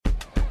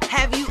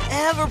Have you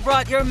ever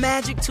brought your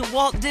magic to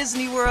Walt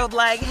Disney World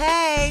like,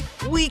 hey,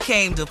 we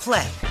came to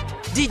play?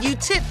 Did you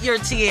tip your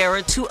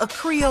tiara to a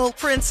Creole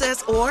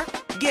princess or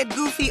get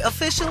goofy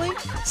officially?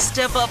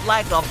 Step up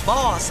like a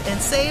boss and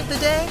save the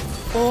day?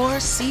 Or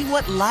see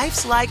what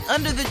life's like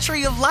under the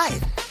tree of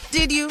life?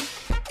 Did you?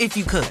 If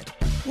you could.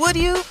 Would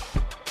you?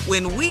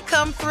 When we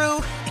come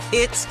through,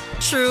 it's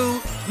true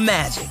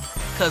magic.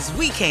 'Cause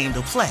we came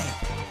to play.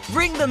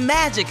 Bring the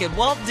magic at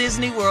Walt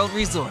Disney World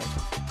Resort.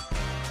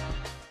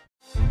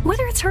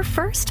 Whether it's her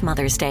first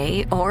Mother's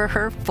Day or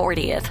her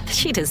 40th,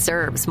 she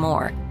deserves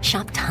more.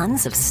 Shop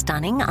tons of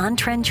stunning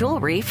on-trend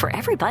jewelry for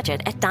every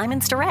budget at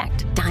Diamonds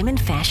Direct.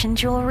 Diamond fashion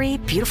jewelry,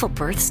 beautiful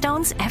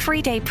birthstones,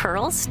 everyday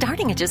pearls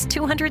starting at just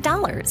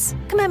 $200.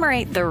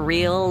 Commemorate the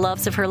real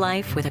loves of her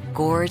life with a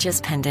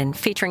gorgeous pendant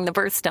featuring the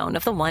birthstone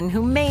of the one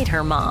who made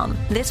her mom.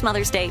 This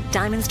Mother's Day,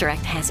 Diamonds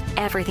Direct has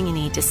everything you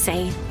need to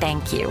say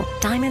thank you.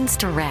 Diamonds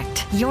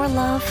Direct. Your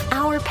love,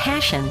 our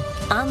passion.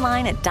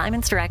 Online at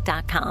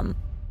diamondsdirect.com.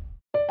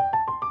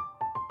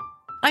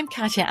 I'm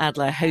Katya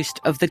Adler, host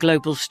of The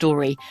Global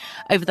Story.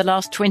 Over the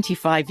last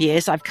 25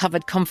 years, I've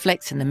covered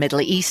conflicts in the Middle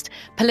East,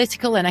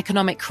 political and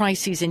economic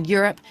crises in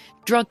Europe,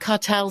 drug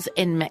cartels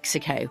in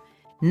Mexico.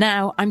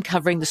 Now I'm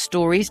covering the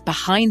stories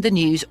behind the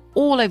news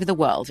all over the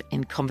world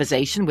in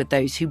conversation with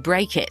those who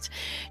break it.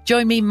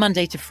 Join me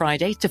Monday to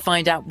Friday to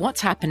find out what's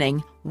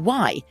happening,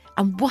 why,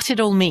 and what it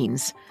all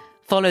means.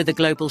 Follow The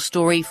Global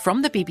Story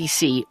from the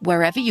BBC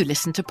wherever you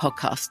listen to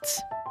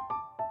podcasts.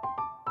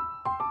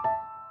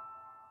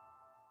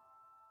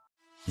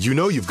 You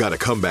know you've got a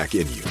comeback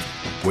in you.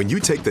 When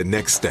you take the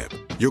next step,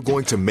 you're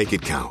going to make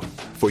it count.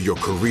 For your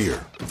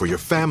career, for your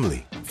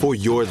family, for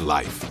your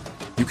life.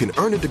 You can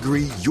earn a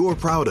degree you're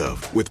proud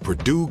of with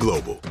Purdue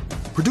Global.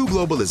 Purdue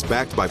Global is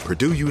backed by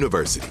Purdue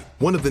University,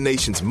 one of the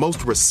nation's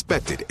most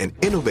respected and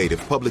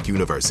innovative public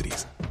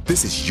universities.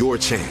 This is your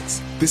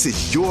chance. This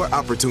is your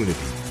opportunity.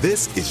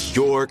 This is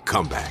your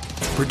comeback.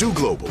 Purdue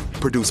Global,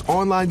 Purdue's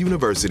online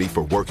university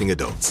for working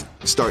adults.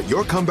 Start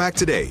your comeback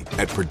today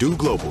at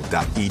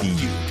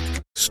purdueglobal.edu.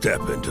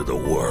 Step into the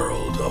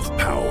world of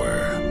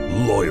power,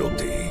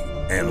 loyalty,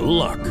 and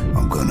luck.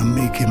 I'm gonna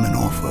make him an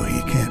offer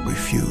he can't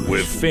refuse.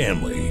 With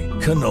family,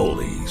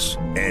 cannolis,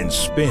 and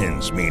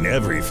spins mean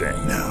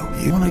everything. Now,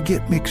 you wanna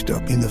get mixed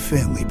up in the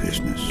family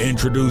business.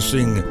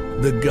 Introducing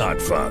The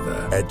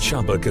Godfather at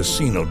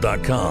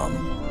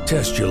ChumbaCasino.com.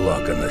 Test your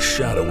luck in the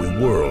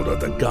shadowy world of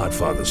The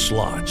Godfather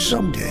slot.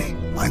 Someday,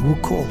 I will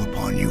call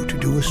upon you to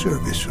do a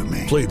service for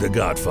me. Play The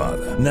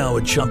Godfather, now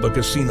at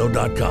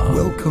ChumbaCasino.com.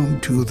 Welcome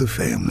to the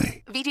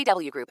family.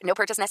 VGW Group. No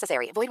purchase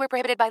necessary. Void where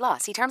prohibited by law.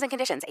 See terms and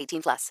conditions.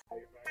 18+.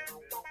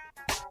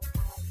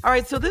 All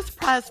right, so this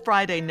past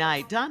Friday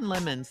night, Don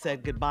Lemon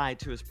said goodbye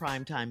to his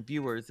primetime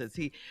viewers as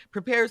he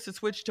prepares to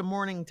switch to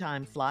morning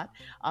time slot.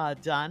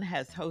 Don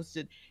has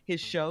hosted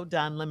his show,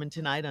 Don Lemon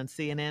Tonight, on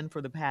CNN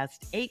for the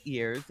past 8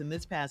 years. And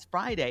this past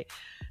Friday,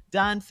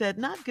 Don said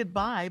not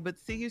goodbye, but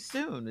see you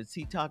soon, as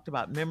he talked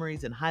about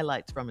memories and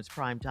highlights from his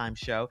primetime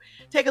show.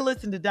 Take a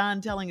listen to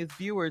Don telling his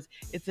viewers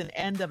it's an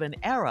end of an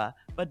era,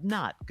 but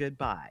not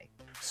goodbye.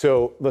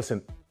 So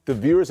listen, the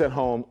viewers at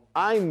home,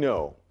 I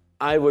know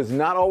I was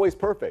not always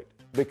perfect.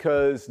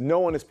 Because no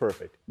one is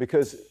perfect,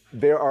 because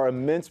there are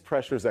immense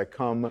pressures that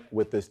come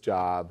with this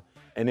job,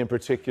 and in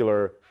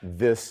particular,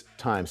 this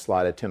time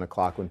slot at 10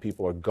 o'clock when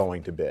people are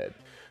going to bed.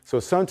 So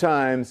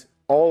sometimes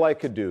all I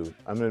could do,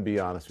 I'm gonna be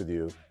honest with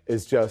you,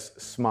 is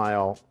just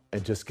smile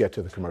and just get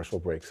to the commercial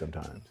break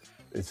sometimes.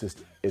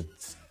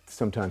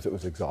 Sometimes it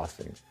was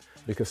exhausting,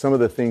 because some of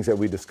the things that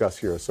we discuss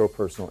here are so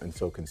personal and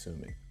so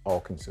consuming,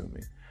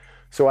 all-consuming.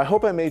 So I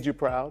hope I made you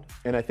proud,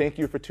 and I thank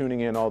you for tuning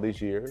in all these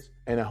years,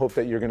 and I hope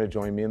that you're going to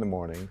join me in the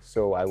morning.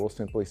 So I will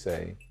simply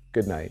say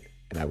good night,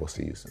 and I will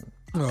see you soon.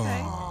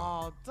 Okay.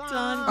 Oh, Don.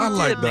 I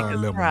like Don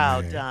Lemon,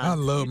 proud, man. Don. I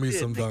love me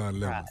some Don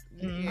Lemon.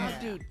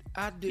 Yeah.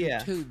 I do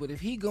too, but if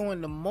he go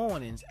in the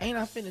mornings, ain't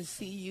I finna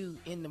see you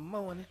in the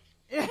morning?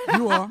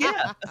 You are.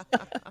 Yeah.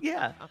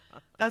 Yeah.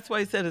 That's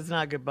why he said it's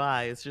not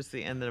goodbye. It's just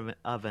the end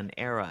of an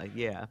era.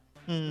 Yeah.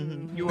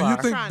 Mm-hmm. You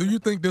are. Do you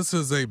think this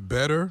is a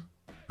better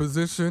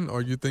position,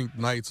 or you think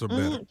nights are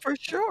better? For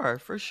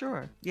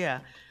sure. Yeah.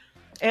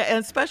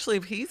 And especially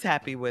if he's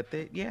happy with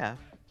it. Yeah.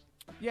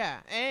 Yeah.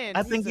 And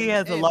I think he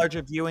has a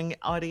larger viewing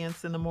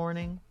audience in the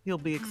morning. He'll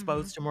be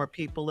exposed to more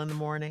people in the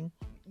morning.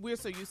 We're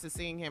so used to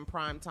seeing him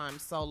primetime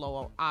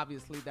solo.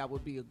 Obviously, that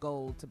would be a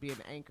goal, to be an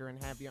anchor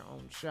and have your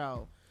own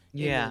show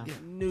in the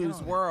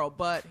news world.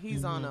 But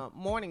he's on a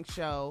morning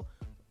show,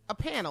 a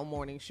panel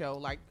morning show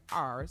like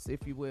ours,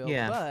 if you will.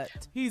 Yeah.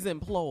 But he's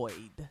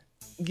employed.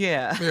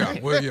 Yeah. Yeah.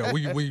 Well, yeah.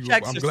 We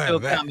Checks I'm are glad still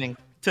of that. coming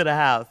to the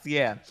house.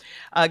 Yeah.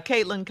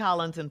 Caitlin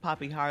Collins and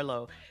Poppy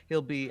Harlow.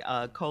 He'll be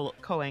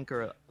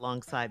co-anchor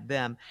alongside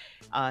them.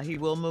 He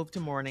will move to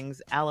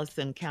mornings.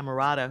 Allison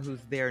Camerata, who's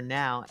there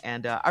now,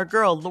 and our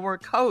girl Laura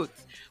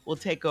Coates will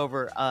take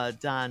over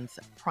Don's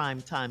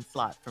prime time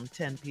slot from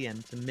 10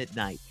 p.m. to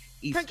midnight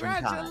Eastern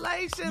time.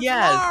 Congratulations,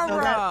 Yes,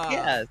 Laura.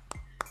 Yes.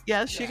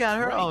 Yes, she got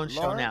her own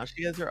show Laura. now.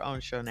 She has her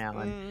own show now,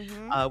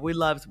 and we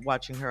love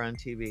watching her on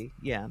TV.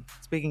 Yeah.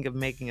 Speaking of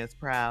making us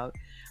proud,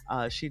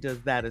 she does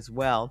that as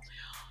well.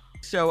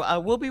 So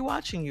we'll be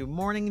watching you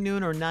morning,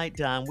 noon, or night,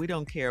 Don. We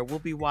don't care. We'll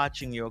be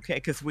watching you, okay?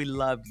 Because we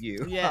love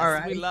you. Yes, all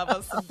right? we love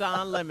us some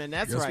Don Lemon.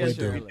 That's Yes, right, we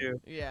do. Shirley. We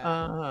do.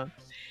 Yeah.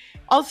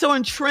 Also,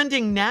 in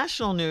trending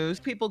national news,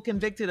 people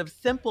convicted of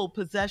simple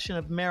possession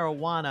of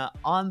marijuana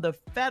on the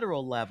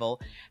federal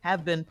level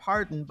have been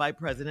pardoned by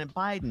President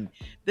Biden.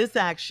 This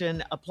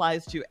action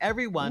applies to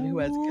everyone who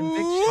has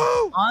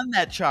conviction on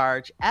that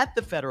charge at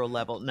the federal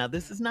level. Now,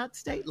 this is not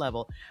state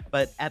level,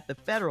 but at the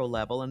federal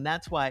level, and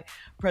that's why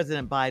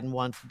President Biden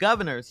wants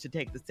governors to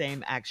take the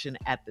same action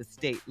at the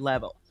state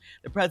level.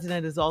 The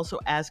president is also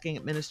asking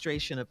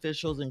administration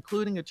officials,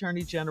 including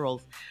attorney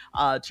generals,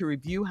 to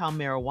review how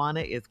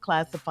marijuana is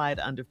classified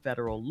under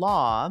federal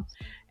law,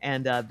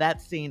 and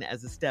that's seen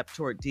as a step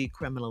toward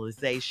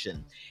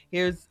decriminalization.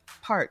 Here's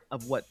part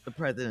of what the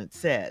president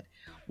said.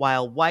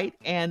 While white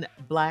and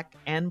black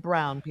and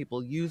brown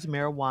people use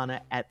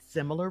marijuana at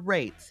similar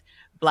rates,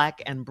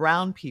 black and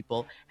brown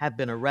people have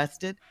been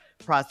arrested,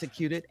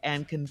 prosecuted,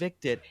 and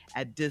convicted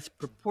at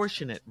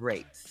disproportionate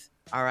rates.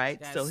 All right.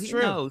 That's so he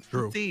true. knows.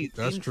 True. He sees.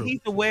 That's true. He's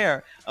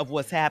aware of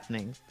what's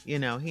happening. He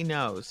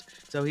knows.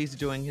 So he's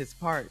doing his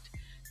part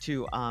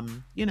to,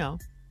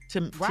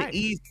 to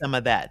ease some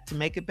of that, to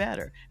make it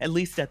better, at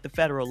least at the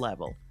federal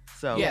level.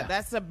 So Yeah,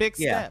 that's a big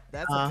step.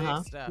 That's a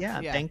big step.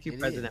 Yeah. Thank you, It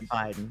President is.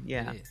 Biden.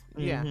 Yeah.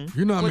 Yeah. Mhm.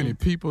 You know how many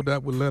people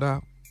that would let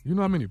out? You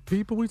know how many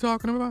people we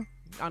talking about?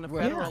 On the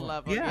Well, federal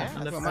level. yeah.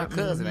 Yeah. That's what my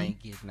cousin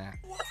ain't getting out.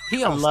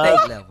 He on love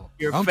state level.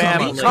 Your I'm talking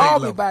family. about He state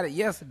called me level. about it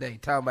yesterday,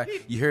 talking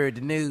about, you heard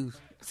the news.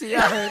 See,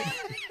 I heard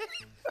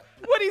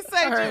it. What'd he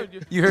say, I heard,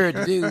 Junior? you heard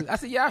the news. I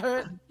said, yeah, I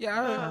heard.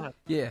 Yeah, I heard.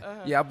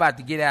 Yeah, I'm about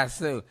to get out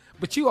soon.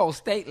 But you on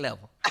state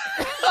level.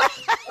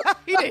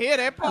 He didn't hear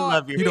that I part.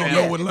 love your You don't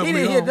family. know what level He we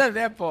didn't hear on. none of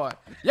that part.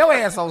 Your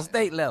ass on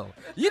state level.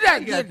 You're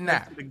not You got getting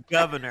out. the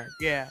governor.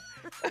 Yeah.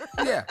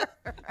 Yeah.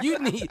 You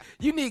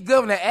need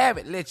Governor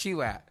Abbott let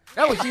you out.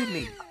 That's what you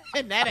need.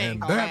 And that ain't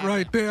And gonna that happen.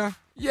 right there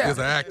Yeah. is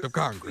an act of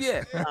Congress.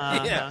 Yeah.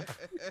 Uh-huh.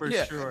 For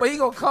Yeah. sure. But he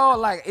gonna call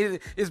like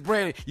it's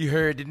Brandon. You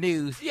heard the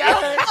news. Yeah,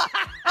 I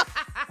heard.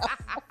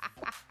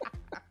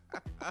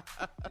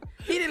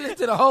 He didn't listen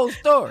to the whole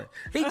story.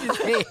 He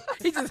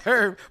just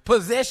heard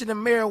possession of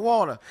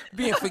marijuana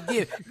being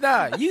forgiven.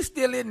 Nah, you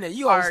still in there.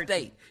 You on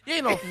state. You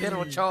ain't no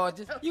federal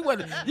charges. You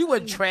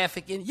wasn't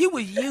trafficking. You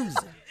was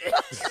using.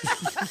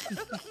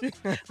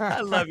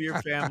 I love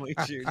your family,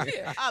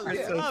 Junior. I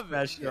It's so love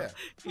it. special.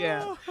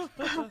 Yeah.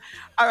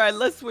 All right,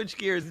 let's switch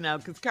gears now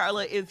because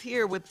Carla is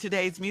here with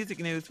today's music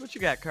news. What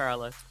you got,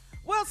 Carla?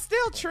 Well,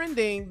 still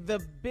trending, the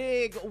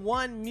big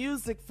One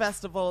Music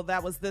Festival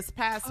that was this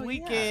past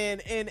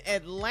weekend in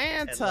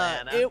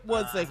Atlanta. It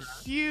was a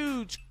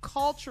huge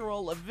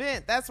cultural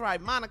event. That's right,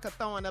 Monica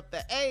throwing up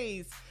the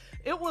A's.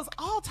 It was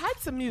all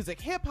types of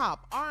music,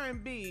 hip-hop,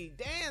 R&B,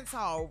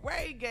 dancehall,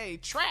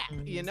 reggae, trap.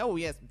 You know,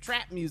 we had some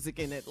trap music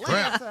in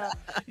Atlanta.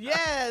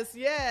 Yes.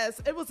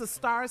 It was a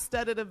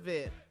star-studded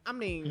event. I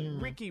mean,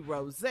 Ricky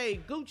Rose,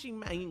 Gucci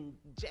Mane,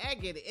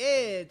 Jagged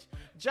Edge,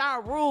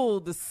 Ja Rule,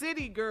 the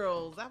City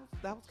Girls. That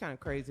was kind of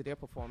crazy, their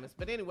performance.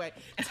 But anyway,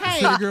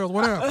 Tank. City Girls,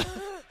 what happened?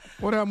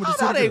 What happened with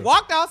the Oh, no, City they Girls?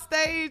 walked off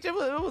stage. It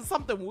was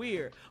something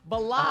weird.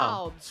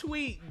 Bilal,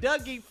 Tweet,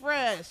 Dougie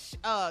Fresh,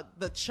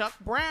 the Chuck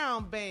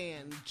Brown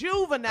Band,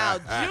 Juvenile,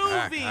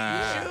 Juvie.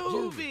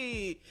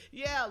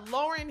 Yeah,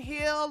 Lauryn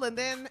Hill, and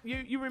then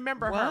you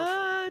remember her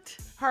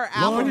Lauryn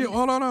album. Hill,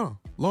 hold on.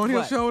 Lauryn Hill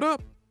What? showed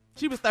up?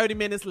 She was 30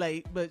 minutes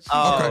late, but she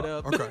showed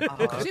up. Okay.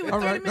 She was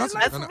All 30 right. minutes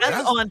That's, late.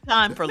 That's on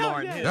time for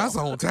Lauryn Hill. that's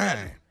on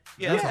time.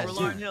 Yeah, That's for on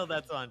Lauryn time. Hill,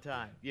 that's on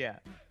time. Yeah.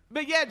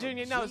 But yeah,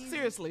 Junior, no,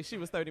 seriously, she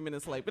was 30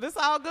 minutes late. But it's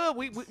all good.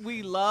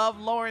 We love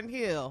Lauryn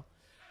Hill.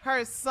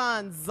 Her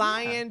son,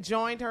 Zion,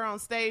 joined her on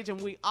stage, and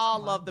we all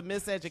love the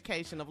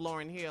miseducation of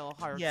Lauryn Hill,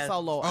 her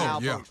solo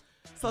album. Yeah.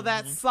 So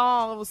that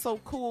song, it was so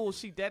cool.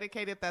 She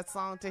dedicated that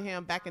song to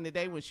him back in the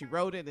day when she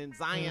wrote it, and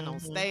Zion on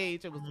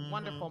stage. It was a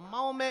wonderful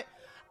moment.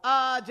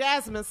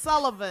 Jasmine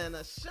Sullivan,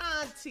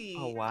 Ashanti.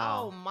 Oh,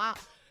 wow. Oh, my.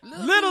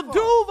 Little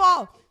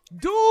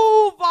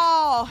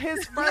Duval,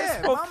 his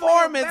first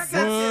performance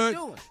since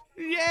What?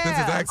 yeah. Since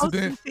his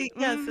accident?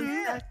 Since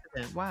his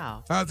accident.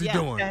 Wow. How's he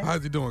doing? okay.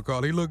 How's he doing,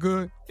 Carl? He look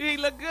good? He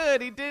looked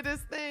good. He did his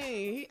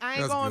thing. I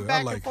ain't That's going good. I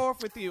back like and it.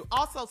 forth with you.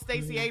 Also,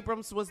 Stacey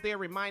Abrams was there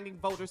reminding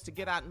voters to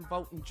get out and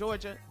vote in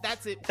Georgia.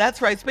 That's it.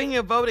 That's right. Speaking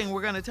of voting,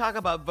 we're going to talk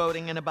about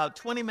voting in about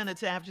 20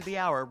 minutes after the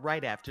hour,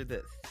 right after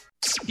this.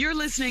 You're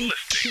listening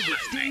to the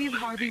Steve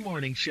Harvey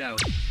Morning Show.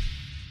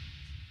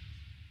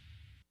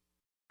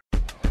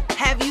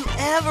 Have you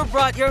ever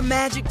brought your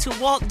magic to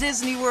Walt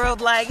Disney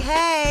World like,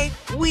 hey,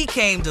 we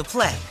came to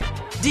play?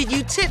 Did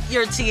you tip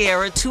your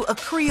tiara to a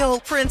Creole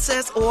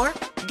princess or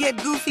get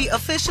goofy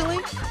officially?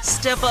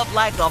 Step up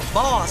like a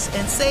boss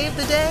and save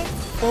the day?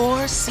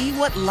 Or see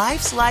what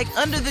life's like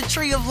under the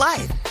tree of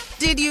life?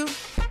 Did you?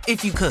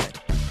 If you could.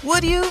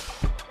 Would you?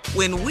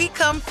 When we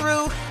come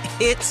through,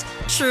 it's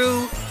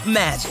true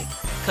magic.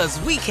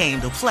 'Cause we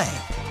came to play.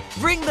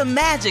 Bring the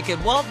magic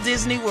at Walt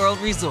Disney World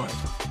Resort.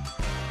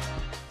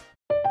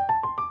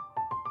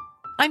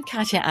 I'm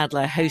Katya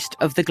Adler, host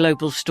of The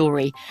Global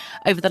Story.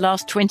 Over the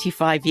last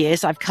 25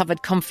 years, I've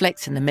covered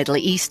conflicts in the Middle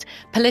East,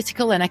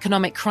 political and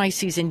economic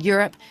crises in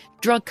Europe,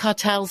 drug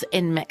cartels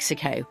in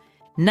Mexico.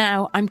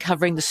 Now I'm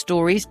covering the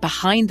stories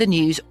behind the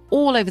news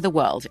all over the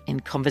world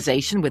in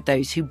conversation with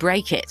those who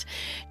break it.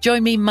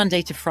 Join me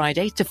Monday to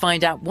Friday to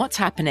find out what's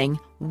happening,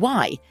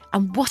 why,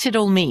 and what it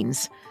all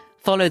means.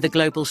 Follow The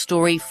Global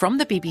Story from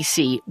the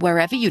BBC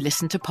wherever you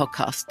listen to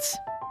podcasts.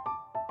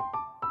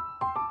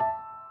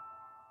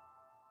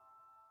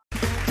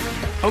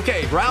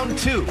 Okay, round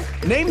two.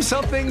 Name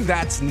something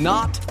that's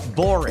not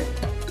boring.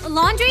 A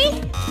laundry?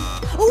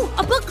 Ooh,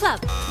 a book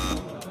club.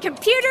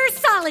 Computer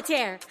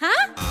solitaire,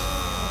 huh?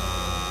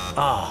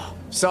 Ah,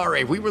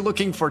 sorry, we were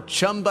looking for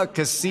Chumba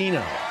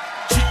Casino.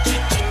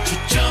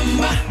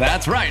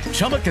 That's right,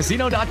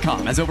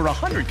 ChumbaCasino.com has over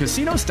 100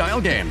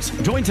 casino-style games.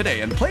 Join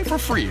today and play for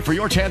free for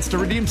your chance to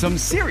redeem some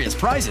serious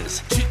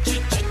prizes.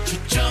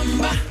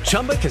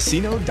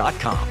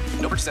 ChumbaCasino.com.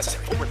 No purchase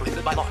necessary. Void where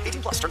prohibited by law.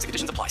 18+ terms and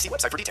conditions apply. See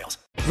website for details.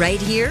 Right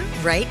here,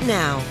 right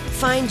now.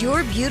 Find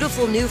your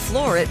beautiful new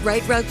floor at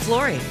Right Rug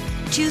Flooring.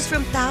 Choose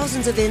from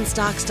thousands of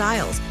in-stock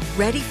styles,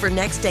 ready for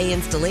next day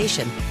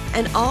installation,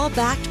 and all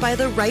backed by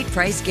the right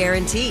price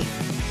guarantee.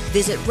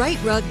 Visit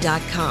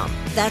rightrug.com.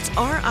 That's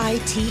RITERUG.com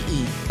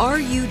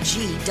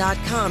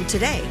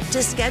today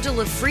to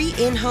schedule a free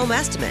in-home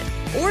estimate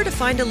or to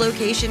find a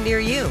location near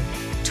you.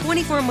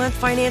 24-month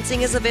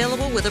financing is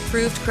available with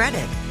approved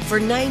credit. For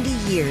 90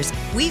 years,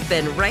 we've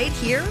been right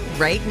here,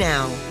 right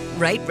now.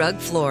 Right Rug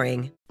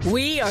Flooring.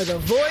 We are the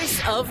voice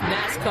of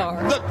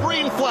NASCAR. The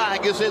green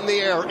flag is in the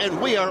air, and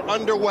we are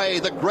underway.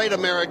 The Great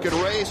American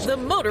Race. The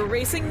Motor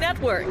Racing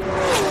Network.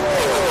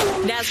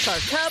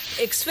 NASCAR Cup,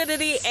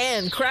 Xfinity,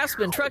 and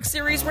Craftsman Truck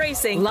Series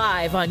Racing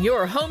live on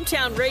your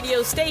hometown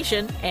radio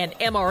station and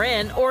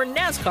MRN or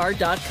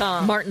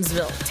NASCAR.com.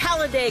 Martinsville,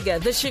 Talladega,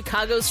 the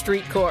Chicago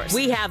Street Course.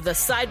 We have the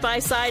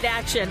side-by-side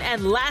action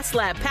and last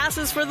lap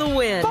passes for the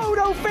win.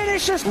 Photo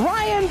finishes.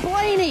 Ryan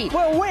Blaney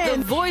will win.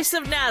 The voice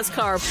of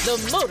NASCAR, the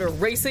Motor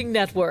Racing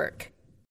Network.